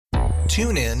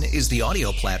TuneIn is the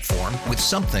audio platform with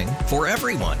something for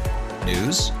everyone.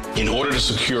 News. In order to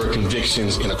secure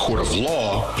convictions in a court of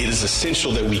law, it is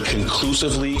essential that we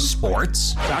conclusively.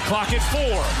 Sports. Shot clock at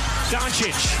 4.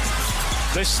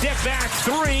 Doncic. The step back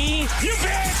 3. You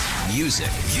bet. Music.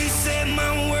 You set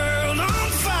my world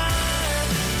on fire.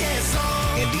 Yes,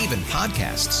 and even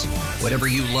podcasts. Whatever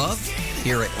you love,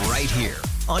 hear it right here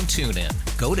on TuneIn.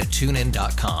 Go to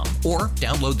TuneIn.com or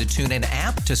download the TuneIn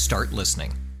app to start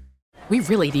listening. We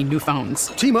really need new phones.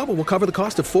 T-Mobile will cover the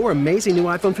cost of 4 amazing new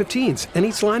iPhone 15s, and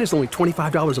each line is only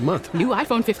 $25 a month. New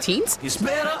iPhone 15s? it's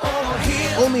better over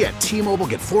here. Only at T-Mobile,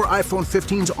 get 4 iPhone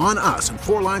 15s on us and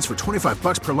 4 lines for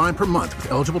 $25 per line per month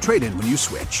with eligible trade-in when you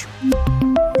switch.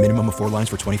 Minimum of 4 lines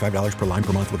for $25 per line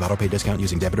per month with autopay discount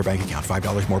using debit or bank account.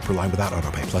 $5 more per line without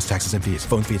autopay, plus taxes and fees.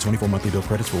 Phone fee at 24 monthly bill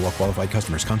credits for well-qualified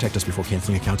customers. Contact us before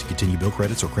canceling account to continue bill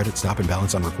credits or credit stop and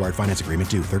balance on required finance agreement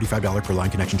due. $35 per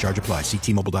line connection charge applies. See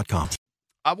T-Mobile.com.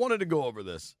 I wanted to go over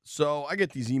this. So I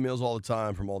get these emails all the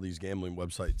time from all these gambling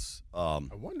websites. I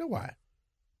wonder why.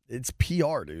 It's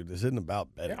PR, dude. This isn't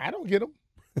about betting. Yeah, I don't get them.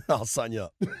 I'll sign you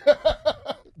up.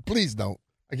 Please don't.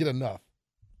 I get enough.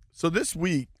 So this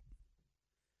week,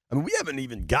 I mean, we haven't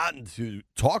even gotten to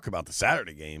talk about the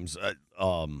Saturday games.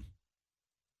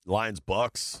 Lions,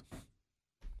 Bucks,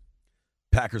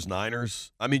 Packers,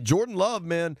 Niners. I mean, Jordan Love,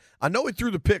 man, I know he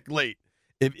threw the pick late.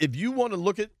 If you want to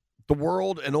look at the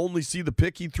world and only see the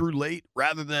pick he threw late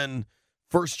rather than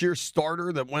first-year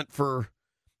starter that went for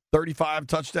 35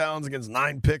 touchdowns against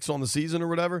 9 picks on the season or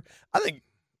whatever, I think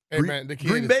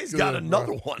Green Bay's got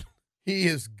another one. He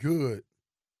is good.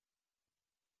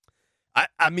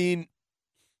 I mean,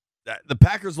 the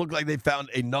Packers look like they found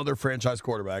another franchise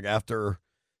quarterback after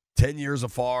 10 years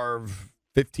of Favre,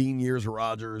 15 years of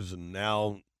Rodgers, and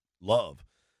now Love.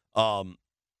 I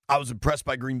was impressed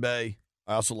by Green Bay.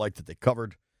 I also liked that they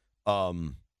covered. How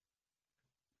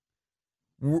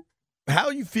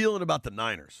are you feeling about the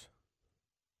Niners?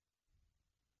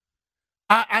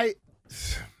 The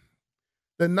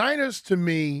Niners, to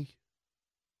me,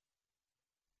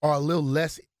 are a little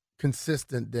less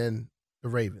consistent than the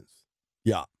Ravens.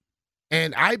 Yeah.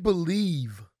 And I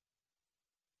believe,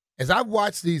 as I've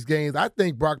watched these games, I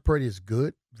think Brock Purdy is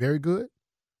good, very good,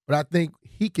 but I think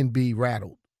he can be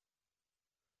rattled.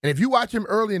 And if you watch him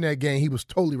early in that game, he was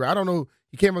totally right. I don't know.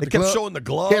 He came with the glove. Kept showing the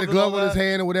glove. He had a glove on his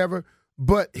hand or whatever.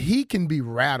 But he can be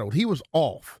rattled. He was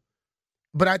off.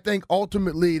 But I think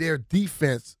ultimately their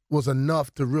defense was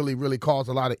enough to really, really cause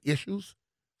a lot of issues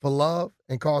for Love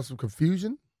and cause some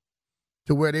confusion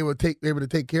to where they were able to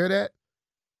take care of that.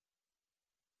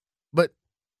 But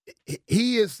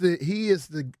he is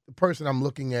the person I'm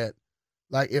looking at.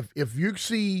 Like if you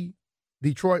see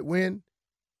Detroit win,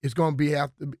 it's gonna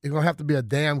have to be a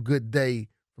damn good day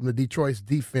from the Detroit's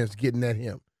defense getting at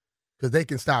him because they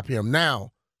can stop him.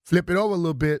 Now, flip it over a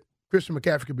little bit. Christian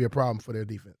McCaffrey could be a problem for their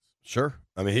defense. Sure.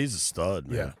 I mean, he's a stud,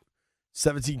 man. Yeah.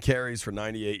 17 carries for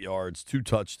 98 yards, 2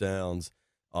 touchdowns,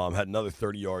 had another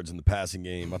 30 yards in the passing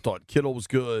game. I thought Kittle was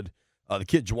good. The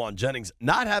kid, Juwan Jennings,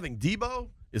 not having Debo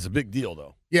is a big deal,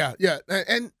 though. Yeah.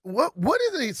 And what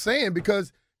is he saying?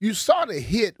 Because you saw the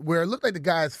hit where it looked like the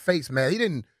guy's face,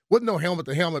 man. Wasn't no helmet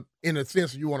to helmet in a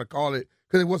sense you want to call it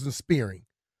because it wasn't spearing.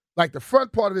 Like the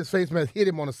front part of his face mask hit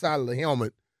him on the side of the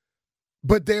helmet,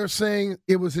 but they're saying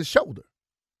it was his shoulder.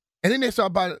 And then they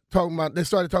started talking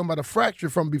about a fracture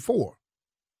from before.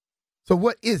 So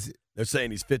what is it? They're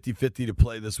saying he's 50-50 to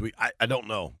play this week. I don't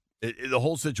know. The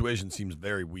whole situation seems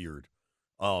very weird.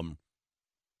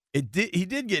 He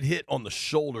did get hit on the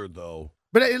shoulder, though.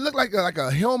 But it looked like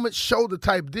a helmet shoulder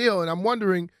type deal, and I'm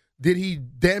wondering, did he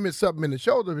damage something in the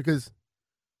shoulder? Because,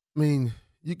 I mean,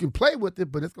 you can play with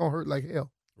it, but it's going to hurt like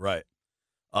hell. Right.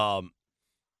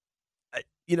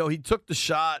 He took the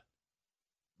shot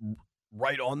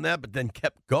right on that, but then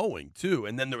kept going, too.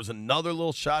 And then there was another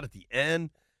little shot at the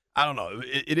end. I don't know.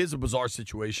 It is a bizarre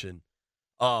situation.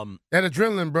 That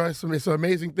adrenaline, bro, it's an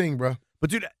amazing thing, bro.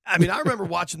 But, dude, I mean, I remember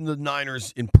watching the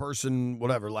Niners in person,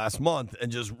 last month,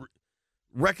 and just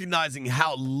recognizing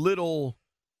how little –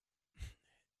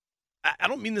 I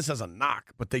don't mean this as a knock,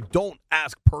 but they don't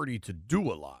ask Purdy to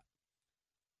do a lot.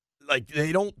 Like,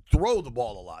 they don't throw the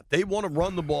ball a lot. They want to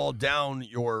run the ball down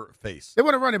your face. They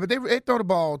want to run it, but they throw the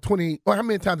ball 20 – well, how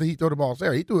many times did he throw the ball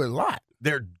there? He threw it a lot.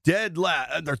 They're dead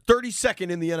last. They're 32nd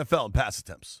in the NFL in pass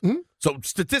attempts. Mm-hmm. So,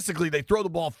 statistically, they throw the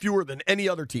ball fewer than any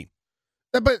other team.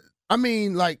 But, I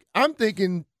mean, like, I'm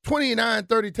thinking 29,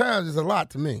 30 times is a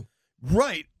lot to me.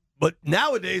 Right. But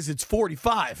nowadays, it's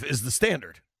 45 is the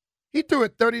standard. He threw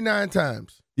it 39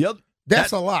 times. Yep.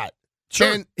 That's a lot.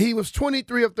 Sure. And he was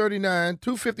 23 of 39,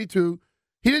 252.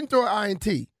 He didn't throw an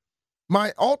INT.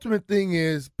 my ultimate thing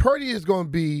is Purdy is going to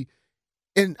be,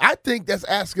 and I think that's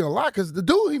asking a lot because the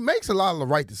dude, he makes a lot of the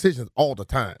right decisions all the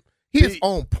time. He is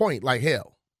on point like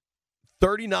hell.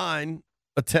 39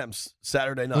 attempts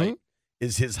Saturday night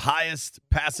is his highest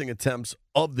passing attempts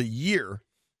of the year.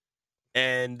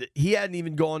 And he hadn't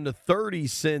even gone to 30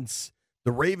 since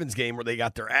the Ravens game where they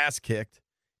got their ass kicked.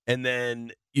 And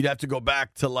then you'd have to go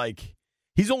back to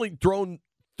he's only thrown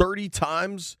 30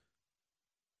 times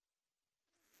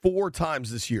 4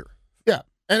 times this year. Yeah.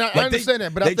 And I understand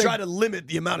that, but they try to limit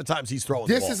the amount of times he's throwing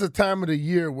the ball. This is a time of the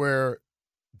year where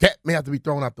that may have to be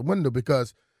thrown out the window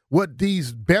because what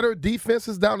these better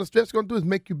defenses down the stretch are going to do is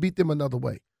make you beat them another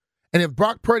way. And if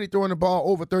Brock Purdy throwing the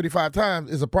ball over 35 times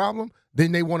is a problem,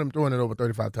 then they want him throwing it over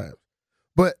 35 times.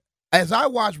 But as I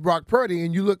watch Brock Purdy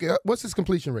and you look at what's his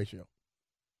completion ratio?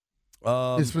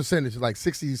 His percentage is like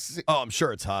 66. Oh, I'm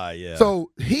sure it's high, yeah.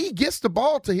 So he gets the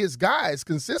ball to his guys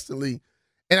consistently.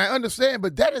 And I understand,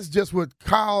 but that is just what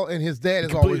Kyle and his dad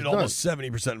has always done. Almost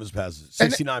 70% of his passes,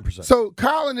 69%. So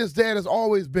Kyle and his dad has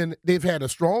always been, they've had a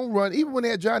strong run, even when they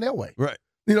had John Elway. Right.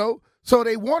 So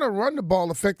they want to run the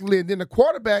ball effectively. And then the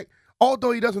quarterback,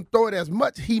 although he doesn't throw it as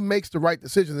much, he makes the right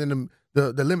decisions in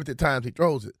the limited times he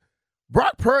throws it.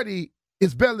 Brock Purdy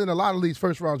is better than a lot of these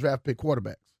first-round draft pick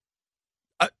quarterbacks.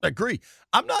 I agree.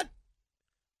 I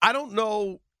don't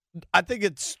know. I think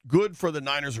it's good for the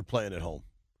Niners are playing at home.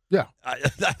 Yeah. I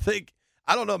think,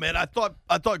 I don't know, man. I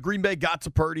thought Green Bay got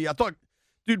to Purdy. I thought,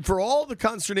 dude, for all the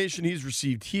consternation he's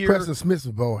received here. Preston Smith's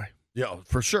a boy. Yeah,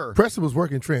 for sure. Preston was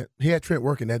working Trent. He had Trent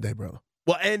working that day, brother.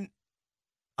 Well, and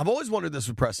I've always wondered this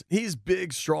with Preston. He's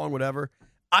big, strong, whatever.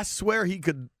 I swear he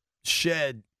could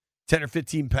shed 10 or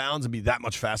 15 pounds and be that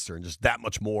much faster and just that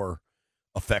much more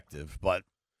effective. But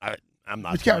I'm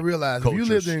not. But you got to realize, if you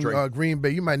lived in Green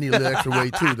Bay, you might need a little extra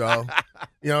weight too, dog.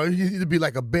 You need to be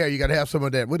like a bear. You got to have some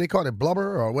of that. What they call it,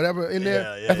 blubber or whatever in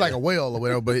there. Yeah, That's like a whale or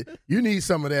whatever. But you need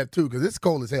some of that too because it's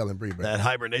cold as hell in Green Bay. That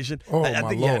hibernation. Oh, I my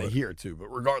think Lord. he had it here too. But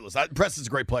regardless, Preston's a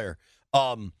great player.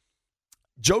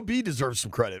 Joe B deserves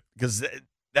some credit because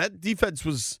that defense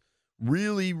was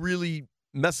really, really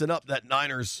messing up that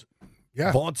Niners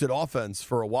vaunted offense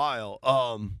for a while.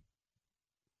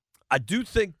 I do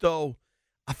think, though,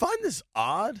 I find this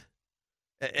odd,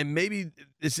 and maybe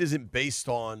this isn't based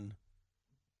on,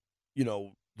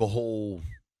 the whole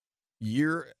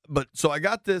year. But so I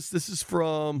got this. This is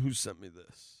from, who sent me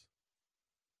this?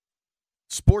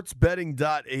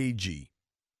 Sportsbetting.ag.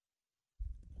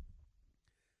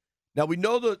 Now, we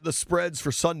know the spreads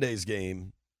for Sunday's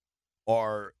game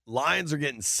are Lions are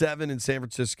getting 7 in San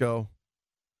Francisco.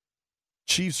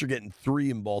 Chiefs are getting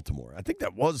 3 in Baltimore. I think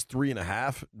that was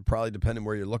 3.5, probably depending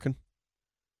where you're looking.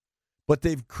 But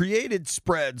they've created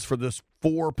spreads for this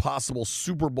 4 possible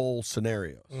Super Bowl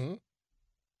scenarios. Mm-hmm.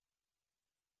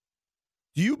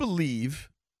 Do you believe,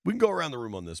 we can go around the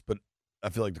room on this, but I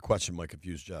feel like the question might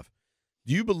confuse Jeff.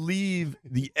 Do you believe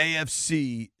the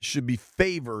AFC should be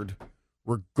favored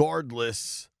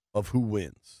regardless of who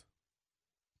wins?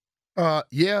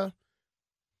 Yeah.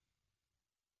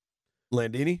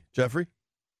 Landini, Jeffrey?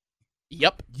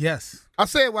 Yep. Yes. I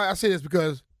say this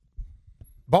because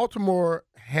Baltimore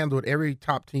handled every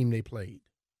top team they played.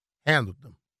 Handled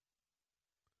them.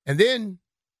 And then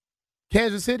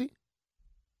Kansas City,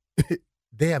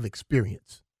 they have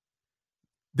experience.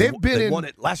 They won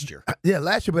it last year. Yeah,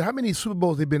 last year. But how many Super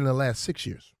Bowls have they been in the last 6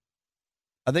 years?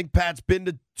 I think Pat's been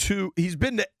to 2. He's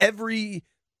been to every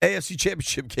AFC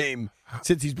Championship game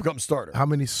since he's become starter. How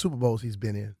many Super Bowls he's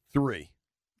been in? 3.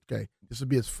 Okay. This would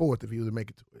be his 4th if he was to make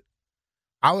it to it.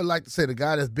 I would like to say the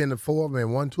guy that's been to 4 of them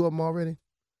and won 2 of them already,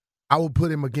 I would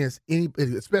put him against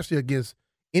especially against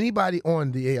anybody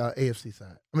on the AFC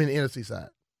side. I mean, the NFC side.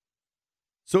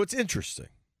 So it's interesting.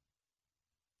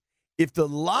 If the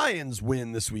Lions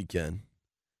win this weekend,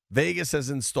 Vegas has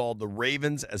installed the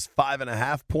Ravens as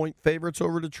 5.5-point favorites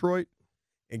over Detroit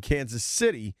and Kansas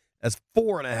City as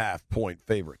 4.5-point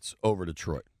favorites over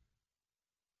Detroit.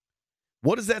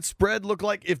 What does that spread look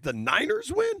like if the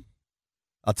Niners win?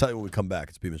 I'll tell you when we come back.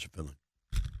 It's B. Mitchell Finley.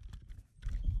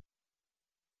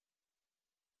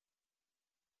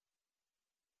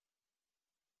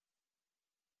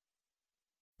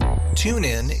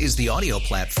 TuneIn is the audio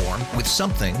platform with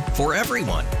something for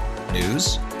everyone.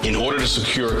 News. In order to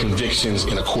secure convictions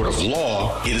in a court of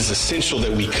law, it is essential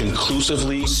that we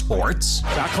conclusively. Sports.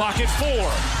 Shot clock at 4.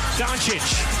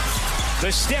 Doncic.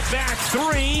 The step back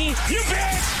 3. You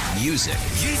bet. Music.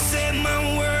 You set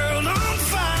my world on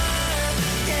fire.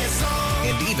 Yes,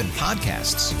 and even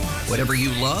podcasts. Whatever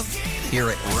you love, hear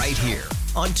it right here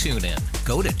on TuneIn.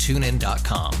 Go to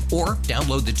TuneIn.com or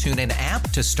download the TuneIn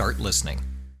app to start listening.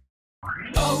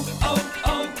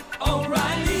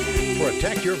 O'Reilly.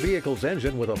 Protect your vehicle's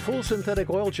engine with a full synthetic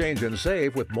oil change and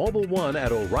save with Mobile One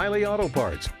at O'Reilly Auto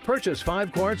Parts. Purchase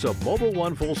 5 quarts of Mobile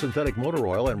One full synthetic motor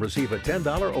oil and receive a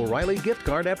 $10 O'Reilly gift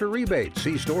card after rebate.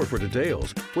 See store for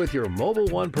details. With your Mobile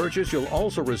One purchase, you'll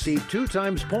also receive 2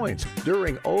 times points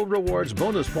during O Rewards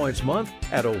Bonus Points Month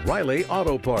at O'Reilly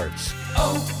Auto Parts.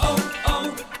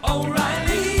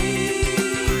 O'Reilly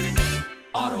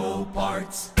Auto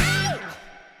Parts.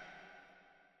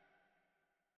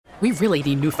 We really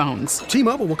need new phones.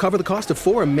 T-Mobile will cover the cost of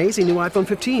 4 amazing new iPhone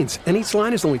 15s, and each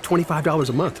line is only $25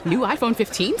 a month. New iPhone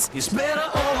 15s? It's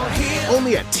better over here.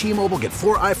 Only at T-Mobile, get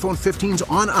 4 iPhone 15s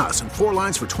on us and 4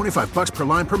 lines for $25 per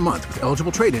line per month with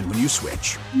eligible trade-in when you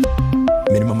switch.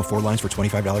 Minimum of 4 lines for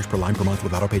 $25 per line per month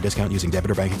with autopay discount using debit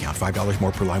or bank account. $5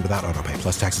 more per line without autopay,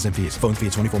 plus taxes and fees. Phone fee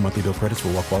at 24 monthly bill credits for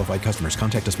well-qualified customers.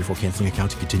 Contact us before canceling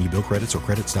account to continue bill credits or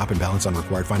credit stop and balance on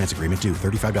required finance agreement due.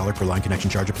 $35 per line connection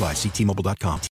charge applies. See T-Mobile.com.